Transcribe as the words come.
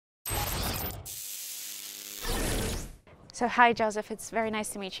So hi Joseph, it's very nice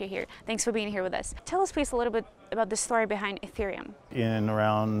to meet you here. Thanks for being here with us. Tell us please a little bit about the story behind Ethereum. In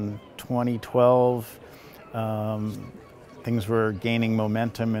around 2012, things were gaining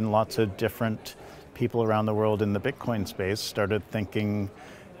momentum and lots of different people around the world in the Bitcoin space started thinking,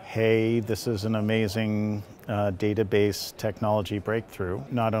 hey, this is an amazing database technology breakthrough.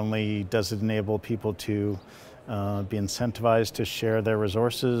 Not only does it enable people to be incentivized to share their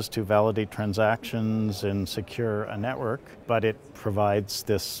resources, to validate transactions and secure a network, but it provides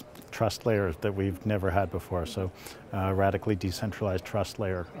this trust layer that we've never had before. So radically decentralized trust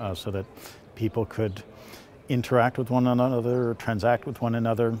layer so that people could interact with one another, transact with one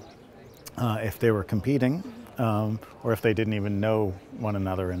another if they were competing or if they didn't even know one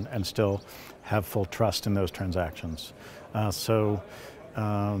another and still have full trust in those transactions.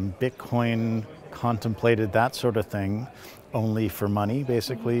 Bitcoin contemplated that sort of thing only for money,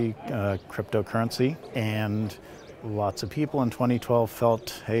 basically, cryptocurrency. And lots of people in 2012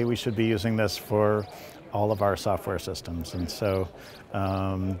 felt, hey, we should be using this for all of our software systems. And so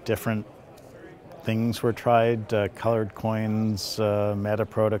different things were tried, colored coins, meta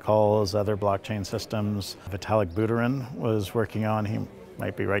protocols, other blockchain systems. Vitalik was working on, he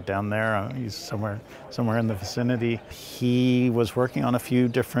might be right down there, he's somewhere in the vicinity. He was working on a few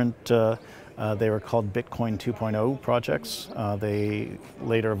different, they were called Bitcoin 2.0 projects. They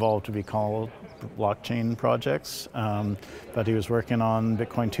later evolved to be called blockchain projects, but he was working on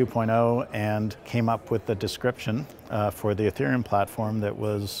Bitcoin 2.0 and came up with the description for the Ethereum platform that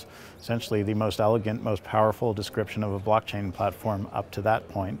was essentially the most elegant, most powerful description of a blockchain platform up to that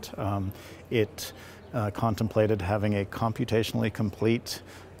point. It contemplated having a computationally complete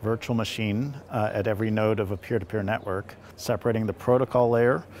virtual machine at every node of a peer-to-peer network, separating the protocol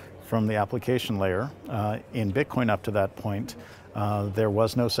layer from the application layer. In Bitcoin up to that point, there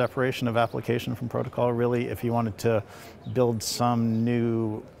was no separation of application from protocol, really. If you wanted to build some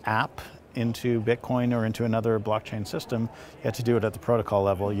new app into Bitcoin or into another blockchain system, you had to do it at the protocol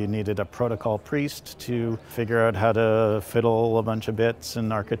level. You needed a protocol priest to figure out how to fiddle a bunch of bits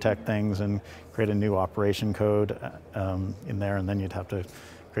and architect things and create a new operation code in there, and then you'd have to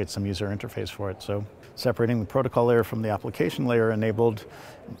create some user interface for it. So separating the protocol layer from the application layer enabled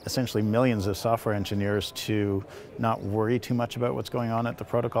essentially millions of software engineers to not worry too much about what's going on at the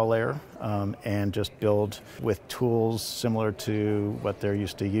protocol layer and just build with tools similar to what they're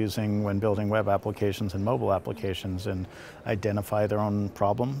used to using when building web applications and mobile applications, and identify their own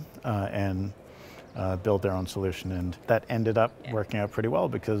problem and build their own solution. And that ended up working out pretty well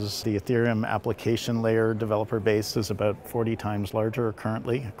because the Ethereum application layer developer base is about 40 times larger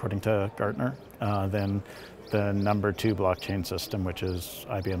currently, according to Gartner, than the number 2 blockchain system, which is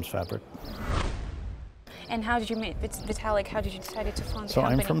IBM's Fabric. And how did you meet Vitalik? How did you decide to found the company? So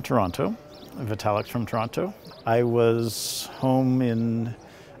I'm from Toronto. Vitalik's from Toronto. I was home in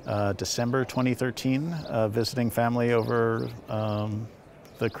December 2013, visiting family over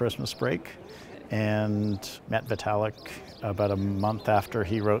the Christmas break, and met Vitalik about a month after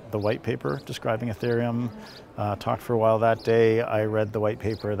he wrote the white paper describing Ethereum. Talked for a while that day. I read the white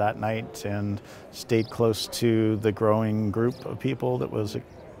paper that night and stayed close to the growing group of people that was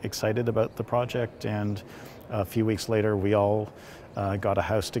excited about the project. And a few weeks later, we all got a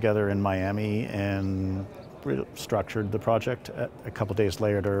house together in Miami and structured the project. A couple days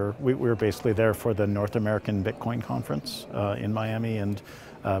later, we were basically there for the North American Bitcoin conference in Miami, and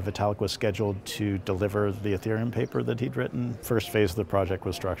Vitalik was scheduled to deliver the Ethereum paper that he'd written. First phase of the project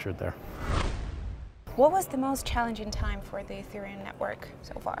was structured there. What was the most challenging time for the Ethereum network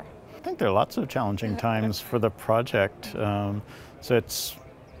so far? I think there are lots of challenging times for the project.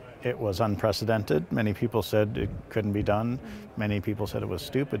 It was unprecedented. Many people said it couldn't be done. Many people said it was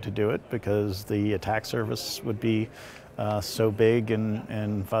stupid to do it because the attack surface would be so big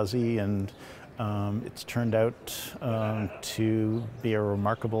and fuzzy, and it's turned out to be a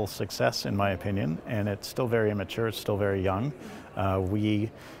remarkable success, in my opinion, and it's still very immature, it's still very young.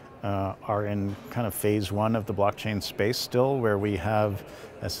 We are in kind of phase 1 of the blockchain space still, where we have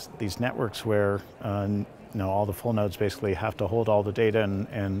these networks where all the full nodes basically have to hold all the data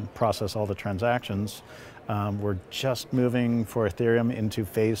and process all the transactions. We're just moving for Ethereum into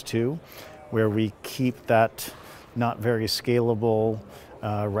phase 2, where we keep that not very scalable,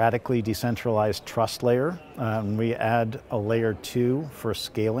 radically decentralized trust layer. We add a layer 2 for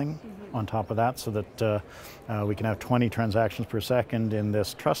scaling on top of that, so that we can have 20 transactions per second in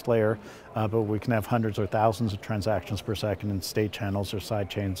this trust layer, but we can have hundreds or thousands of transactions per second in state channels or side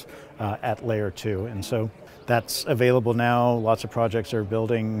chains at layer 2. And so that's available now. Lots of projects are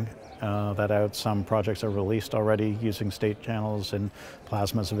building that out. Some projects are released already using state channels, and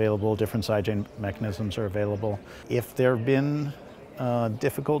plasma is available. Different sidechain mechanisms are available. If there have been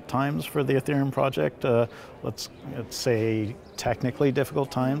difficult times for the Ethereum project, let's say technically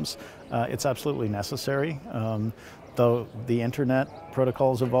difficult times, it's absolutely necessary. Though the internet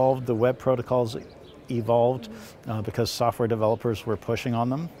protocols evolved, the web protocols evolved because software developers were pushing on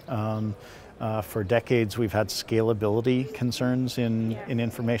them. For decades, we've had scalability concerns in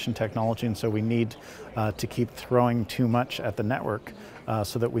information technology, and so we need to keep throwing too much at the network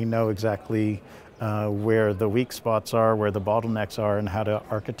so that we know exactly where the weak spots are, where the bottlenecks are, and how to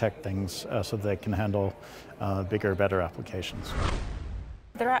architect things so they can handle bigger, better applications.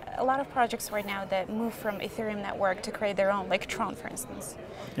 There are a lot of projects right now that move from Ethereum network to create their own, like Tron, for instance.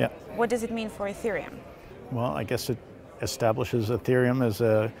 Yeah. What does it mean for Ethereum? Well, I guess it establishes Ethereum as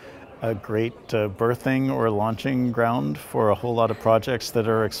a great birthing or launching ground for a whole lot of projects that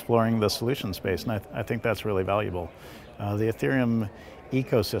are exploring the solution space, and I think that's really valuable. The Ethereum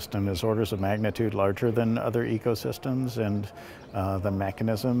ecosystem is orders of magnitude larger than other ecosystems, and the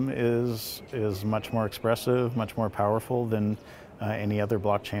mechanism is much more expressive, much more powerful than any other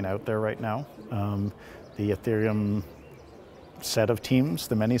blockchain out there right now. The Ethereum set of teams,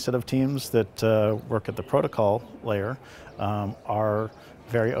 the many set of teams that work at the protocol layer are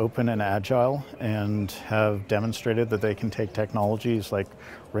very open and agile and have demonstrated that they can take technologies like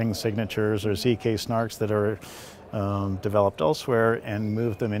ring signatures or ZK snarks that are developed elsewhere and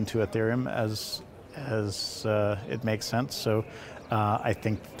move them into Ethereum as it makes sense. So I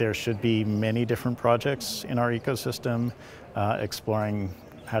think there should be many different projects in our ecosystem exploring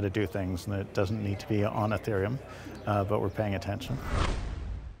how to do things, and it doesn't need to be on Ethereum, but we're paying attention.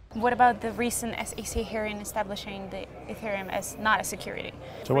 What about the recent SEC hearing establishing the Ethereum as not a security?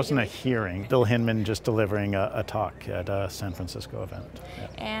 So it wasn't a hearing. Bill Hinman just delivering a talk at a San Francisco event. Yeah.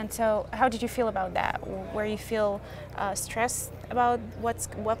 And so how did you feel about that? Where you feel stressed about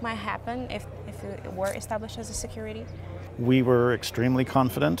what might happen if it were established as a security? We were extremely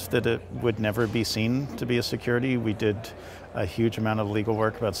confident that it would never be seen to be a security. We did a huge amount of legal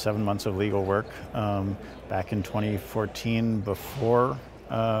work, about 7 months of legal work, back in 2014 before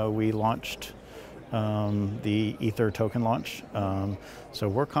we launched the Ether token launch. So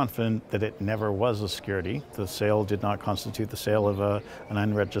we're confident that it never was a security. The sale did not constitute the sale of an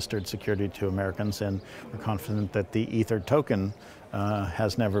unregistered security to Americans, and we're confident that the Ether token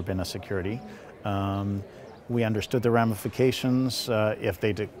has never been a security. We understood the ramifications. If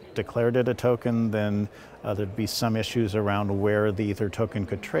they declared it a token, then there'd be some issues around where the Ether token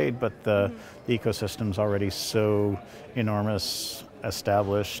could trade, but the ecosystem's already so enormous,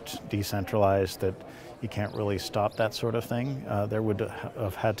 established, decentralized, that you can't really stop that sort of thing. There would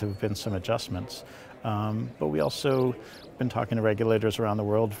have had to have been some adjustments. But we also been talking to regulators around the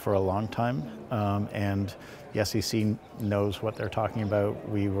world for a long time, and the SEC knows what they're talking about.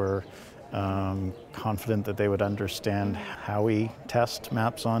 We were confident that they would understand how we test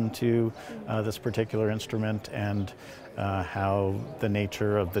maps onto this particular instrument and how the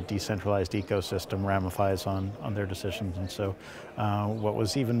nature of the decentralized ecosystem ramifies on their decisions. And so what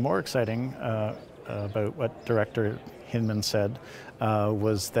was even more exciting about what Director Hinman said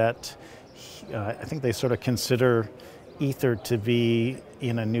was that I think they sort of consider Ether to be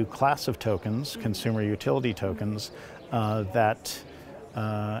in a new class of tokens, consumer utility tokens, that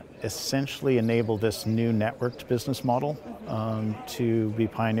essentially enable this new networked business model to be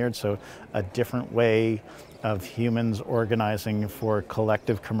pioneered. So a different way of humans organizing for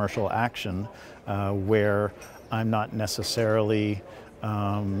collective commercial action where I'm not necessarily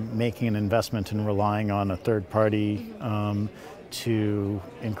making an investment and relying on a third party to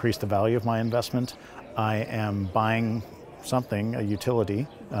increase the value of my investment. I am buying something, a utility,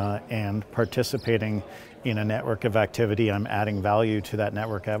 and participating in a network of activity. I'm adding value to that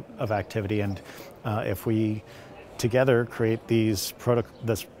network of activity, and if we together create this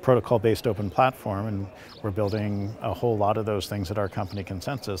protocol-based open platform, and we're building a whole lot of those things at our company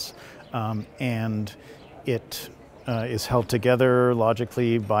ConsenSys, and it is held together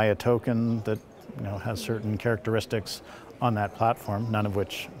logically by a token that has certain characteristics on that platform, none of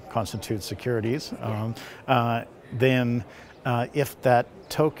which constitute securities, then if that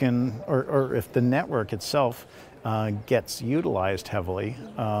token or if the network itself gets utilized heavily,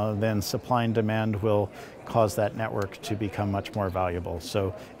 then supply and demand will cause that network to become much more valuable.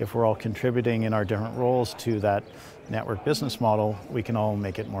 So if we're all contributing in our different roles to that network business model, we can all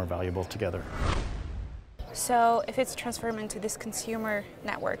make it more valuable together. So if it's transformed into this consumer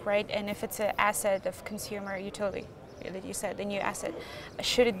network, right, and if it's an asset of consumer utility, that you said, the new asset,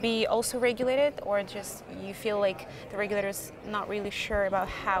 should it be also regulated, or just you feel like the regulator's not really sure about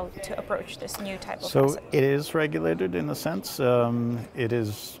how to approach this new type of asset? So it is regulated in a sense.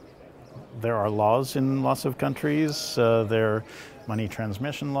 There are laws in lots of countries. There are money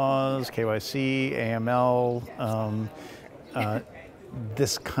transmission laws, KYC, AML.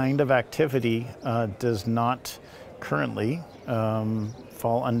 This kind of activity does not currently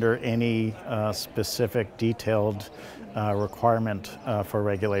fall under any specific detailed requirement for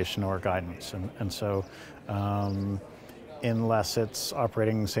regulation or guidance. And so unless it's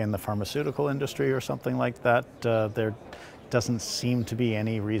operating, say, in the pharmaceutical industry or something like that, there doesn't seem to be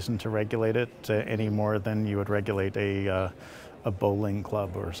any reason to regulate it any more than you would regulate a bowling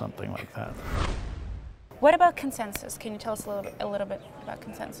club or something like that. What about ConsenSys? Can you tell us a little bit about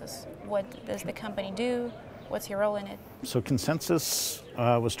ConsenSys? What does the company do? What's your role in it? So ConsenSys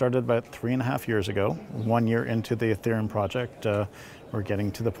was started about 3.5 years ago, 1 year into the Ethereum project. We're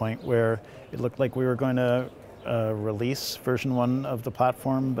getting to the point where it looked like we were going to release version 1 of the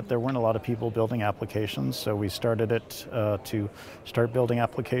platform, but there weren't a lot of people building applications, so we started it to start building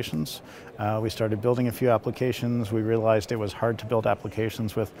applications. We started building a few applications. We realized it was hard to build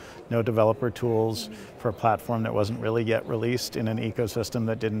applications with no developer tools for a platform that wasn't really yet released in an ecosystem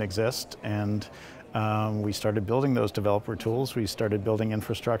that didn't exist, and we started building those developer tools. We started building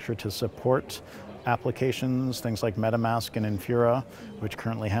infrastructure to support applications, things like MetaMask and Infura, which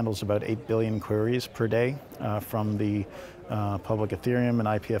currently handles about 8 billion queries per day from the public Ethereum and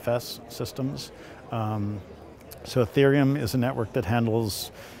IPFS systems. So Ethereum is a network that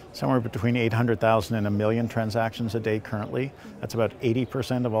handles somewhere between 800,000 and 1 million transactions a day currently. That's about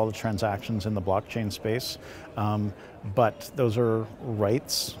 80% of all the transactions in the blockchain space. But those are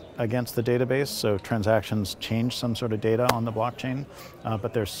writes against the database, so transactions change some sort of data on the blockchain.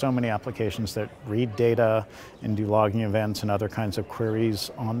 But there's so many applications that read data and do logging events and other kinds of queries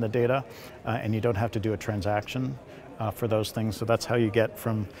on the data, and you don't have to do a transaction for those things. So that's how you get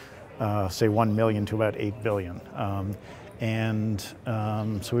from, say, 1 million to about 8 billion.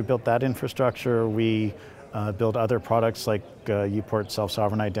 So we built that infrastructure. We build other products like Uport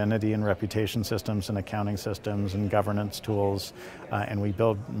self-sovereign identity and reputation systems and accounting systems and governance tools. And we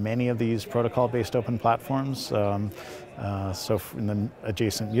build many of these protocol-based open platforms. So in the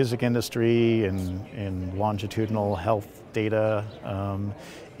adjacent music industry, in longitudinal health data,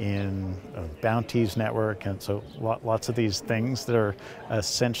 in bounties network, and so lots of these things that are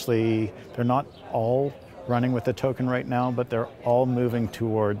essentially, they're not all running with the token right now, but they're all moving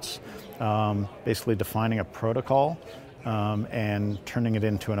towards basically defining a protocol and turning it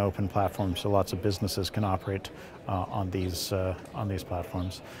into an open platform so lots of businesses can operate on these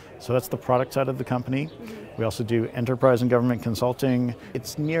platforms. So that's the product side of the company. We also do enterprise and government consulting.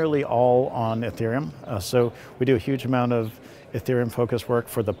 It's nearly all on Ethereum. So we do a huge amount of Ethereum-focused work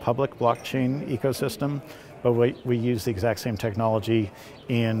for the public blockchain ecosystem, but we use the exact same technology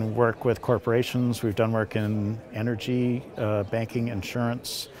in work with corporations. We've done work in energy, banking,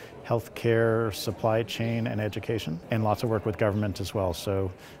 insurance, healthcare, supply chain, and education, and lots of work with government as well.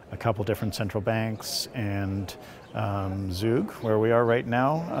 So a couple different central banks and Zug, where we are right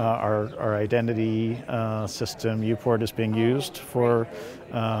now. Our identity system, Uport, is being used for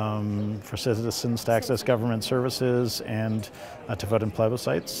citizens to access government services and to vote in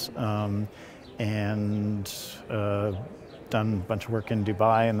plebiscites. Done a bunch of work in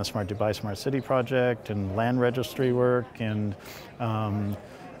Dubai in the Smart Dubai Smart City project and land registry work, and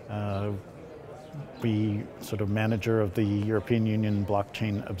we sort of manager of the European Union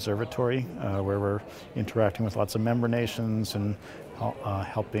Blockchain Observatory, where we're interacting with lots of member nations and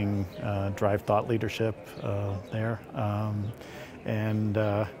helping drive thought leadership there.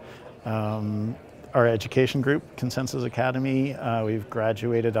 Our education group, ConsenSys Academy, we've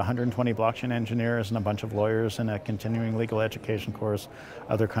graduated 120 blockchain engineers and a bunch of lawyers in a continuing legal education course,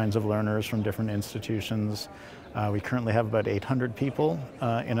 other kinds of learners from different institutions. We currently have about 800 people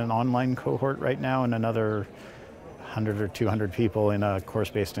in an online cohort right now, and another 100 or 200 people in a course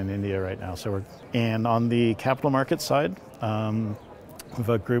based in India right now. And on the capital markets side, we have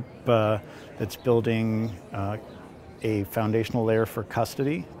a group that's building a foundational layer for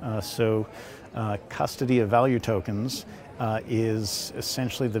custody. Custody of value tokens is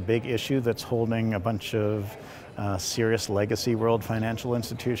essentially the big issue that's holding a bunch of serious legacy world financial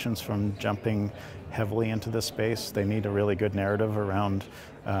institutions from jumping heavily into this space. They need a really good narrative around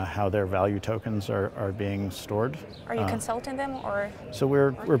how their value tokens are being stored. Are you consulting them, or? So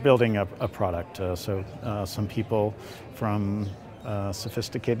we're building a product. Some people from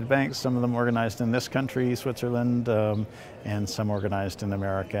sophisticated banks, some of them organized in this country, Switzerland, and some organized in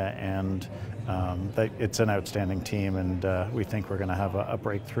America. And it's an outstanding team, and we think we're going to have a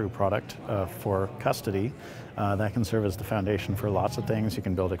breakthrough product for custody that can serve as the foundation for lots of things. You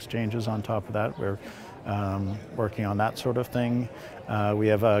can build exchanges on top of that. We're working on that sort of thing. We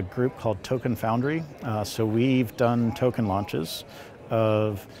have a group called Token Foundry. So we've done token launches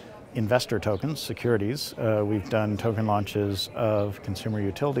of investor tokens, securities. We've done token launches of consumer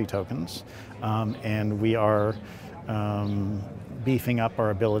utility tokens, and we are beefing up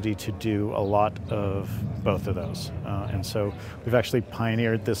our ability to do a lot of both of those. And so we've actually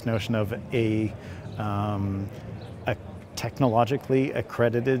pioneered this notion of a technologically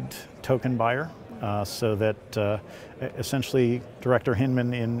accredited token buyer, so that essentially Director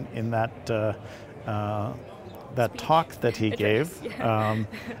Hinman in that talk that he gave,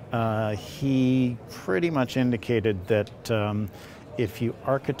 he pretty much indicated that if you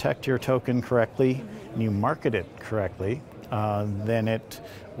architect your token correctly and you market it correctly, then it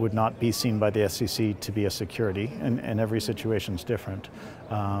would not be seen by the SEC to be a security, and every situation is different.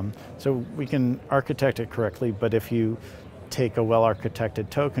 So we can architect it correctly, but if you take a well-architected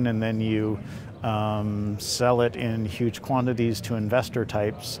token and then you sell it in huge quantities to investor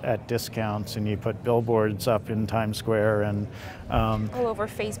types at discounts, and you put billboards up in Times Square and all over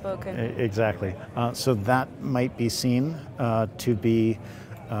Facebook. Exactly. So that might be seen to be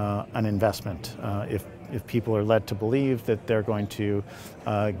an investment if people are led to believe that they're going to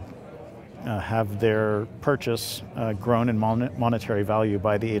have their purchase grown in monetary value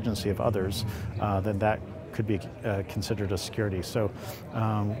by the agency of others, then that could be considered a security. So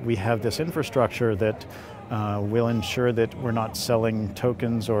we have this infrastructure that will ensure that we're not selling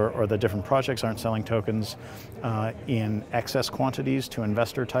tokens, or the different projects aren't selling tokens in excess quantities to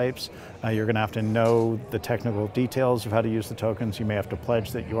investor types. You're going to have to know the technical details of how to use the tokens. You may have to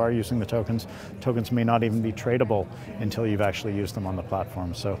pledge that you are using the tokens. Tokens may not even be tradable until you've actually used them on the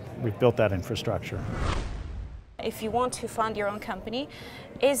platform. So we've built that infrastructure. If you want to fund your own company,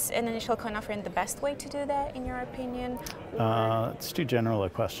 is an initial coin offering the best way to do that, in your opinion? It's too general a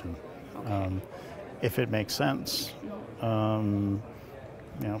question. Okay. If it makes sense, talk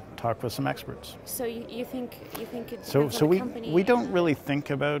with some experts. So you think it's so we don't really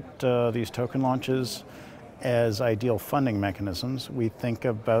think about these token launches as ideal funding mechanisms. We think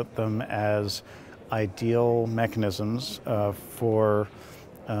about them as ideal mechanisms for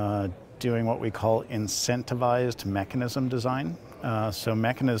doing what we call incentivized mechanism design. So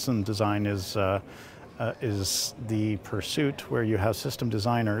mechanism design is the pursuit where you have system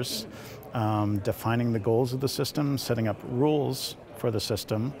designers defining the goals of the system, setting up rules for the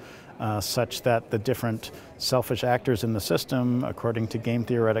system, such that the different selfish actors in the system, according to game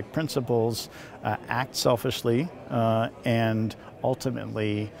theoretic principles, act selfishly and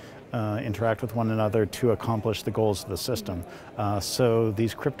ultimately interact with one another to accomplish the goals of the system. So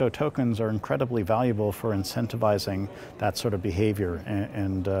these crypto tokens are incredibly valuable for incentivizing that sort of behavior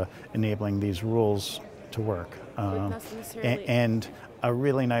and enabling these rules to work. And a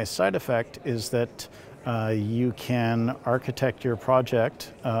really nice side effect is that you can architect your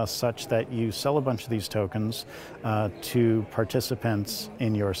project such that you sell a bunch of these tokens to participants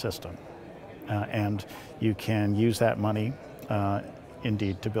in your system. And you can use that money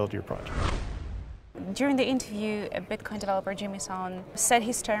indeed to build your project. During the interview, a Bitcoin developer, Jimmy Son, said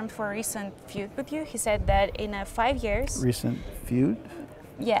his term for a recent feud with you. He said that in 5 years... Recent feud?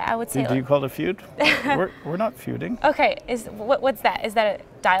 Yeah, I would say... Do you call it a feud? we're not feuding. Okay, what's that? Is that a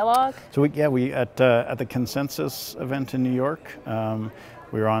dialogue? So we at the ConsenSys event in New York,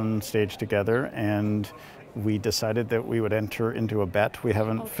 we were on stage together, and we decided that we would enter into a bet. We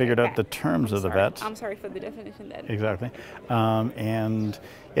haven't figured out the terms of the bet. I'm sorry for the definition then. Exactly. And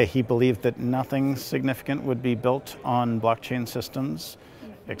he believed that nothing significant would be built on blockchain systems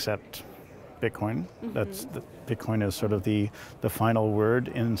except Bitcoin. Bitcoin is sort of the final word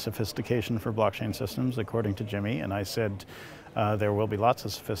in sophistication for blockchain systems, according to Jimmy. And I said there will be lots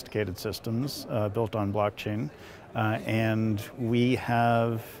of sophisticated systems built on blockchain. And we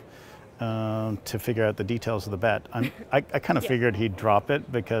have to figure out the details of the bet. I kind of figured he'd drop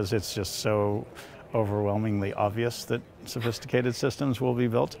it because it's just so overwhelmingly obvious that sophisticated systems will be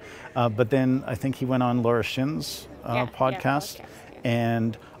built. But then I think he went on Laura Shin's podcast,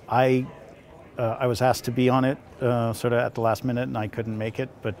 and I was asked to be on it sort of at the last minute, and I couldn't make it,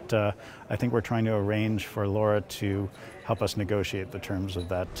 but I think we're trying to arrange for Laura to help us negotiate the terms of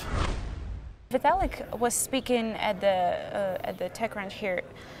that. Vitalik was speaking at the TechCrunch here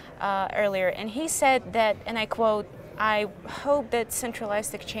earlier, and he said that, and I quote, I hope that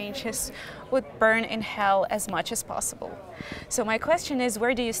centralized exchanges would burn in hell as much as possible. So my question is,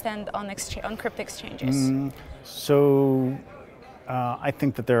 where do you stand on crypto exchanges? I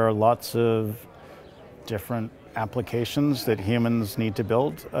think that there are lots of different applications that humans need to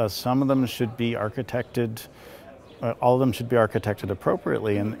build. Some of them should be architected, all of them should be architected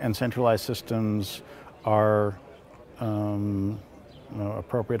appropriately, and centralized systems are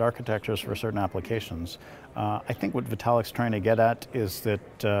appropriate architectures for certain applications. I think what Vitalik's trying to get at is that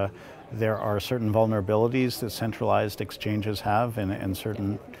there are certain vulnerabilities that centralized exchanges have, and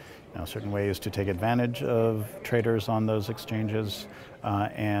certain ways to take advantage of traders on those exchanges,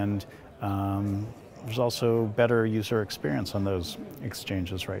 there's also better user experience on those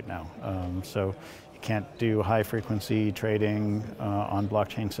exchanges right now. So you can't do high frequency trading on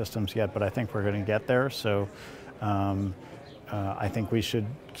blockchain systems yet, but I think we're going to get there. So I think we should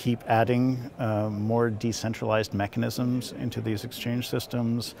keep adding more decentralized mechanisms into these exchange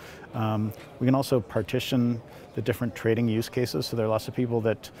systems. We can also partition the different trading use cases. So there are lots of people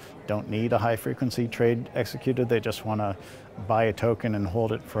that don't need a high frequency trade executed. They just want to buy a token and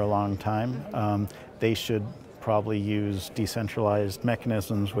hold it for a long time. They should probably use decentralized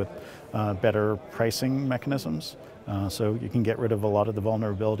mechanisms with better pricing mechanisms. So you can get rid of a lot of the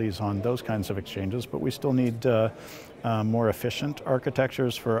vulnerabilities on those kinds of exchanges, but we still need more efficient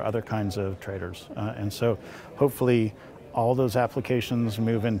architectures for other kinds of traders. And so hopefully all those applications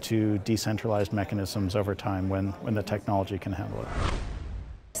move into decentralized mechanisms over time when the technology can handle it.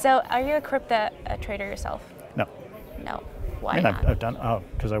 So are you a crypto trader yourself? No. No. Why not? I've done,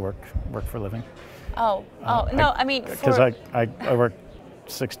 because I work for a living. No, I mean, because I work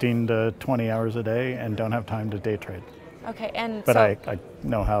 16 to 20 hours a day and don't have time to day trade. Okay, and but so I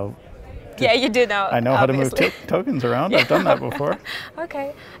know how. Yeah, you do know. I know obviously. how to move tokens around. I've done that before.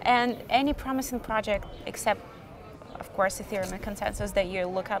 Okay, and any promising project except, of course, Ethereum and ConsenSys that you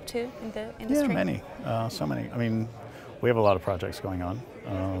look up to in the industry? Yeah, many, so many. I mean, we have a lot of projects going on.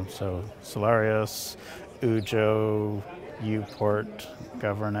 So Solarius, Ujo, Uport,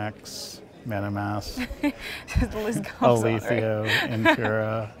 GovernX, MetaMask, the list goes Alethio, on, right?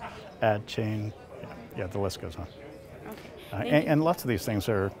 Infura, AdChain. Yeah, the list goes on. Okay. And lots of these things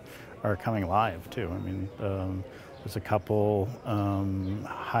are coming live too. I mean, there's a couple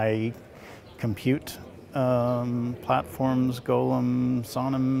high compute platforms, Golem,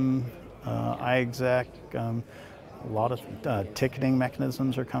 Sonam, iExec. A lot of ticketing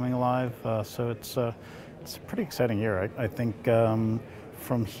mechanisms are coming alive. So it's a pretty exciting year. I think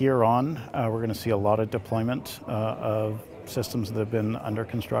from here on, we're going to see a lot of deployment of systems that have been under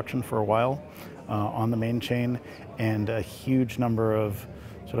construction for a while on the main chain, and a huge number of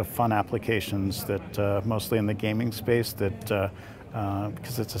sort of fun applications that mostly in the gaming space that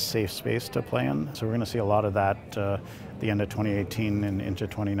because it's a safe space to play in. So we're going to see a lot of that the end of 2018 and into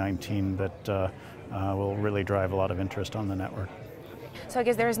 2019 that will really drive a lot of interest on the network. So I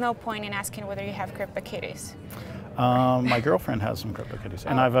guess there is no point in asking whether you have CryptoKitties. My girlfriend has some CryptoKitties,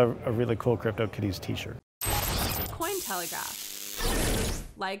 and I have a really cool CryptoKitties t-shirt. Cointelegraph.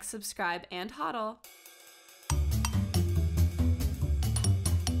 Like, subscribe, and hodl.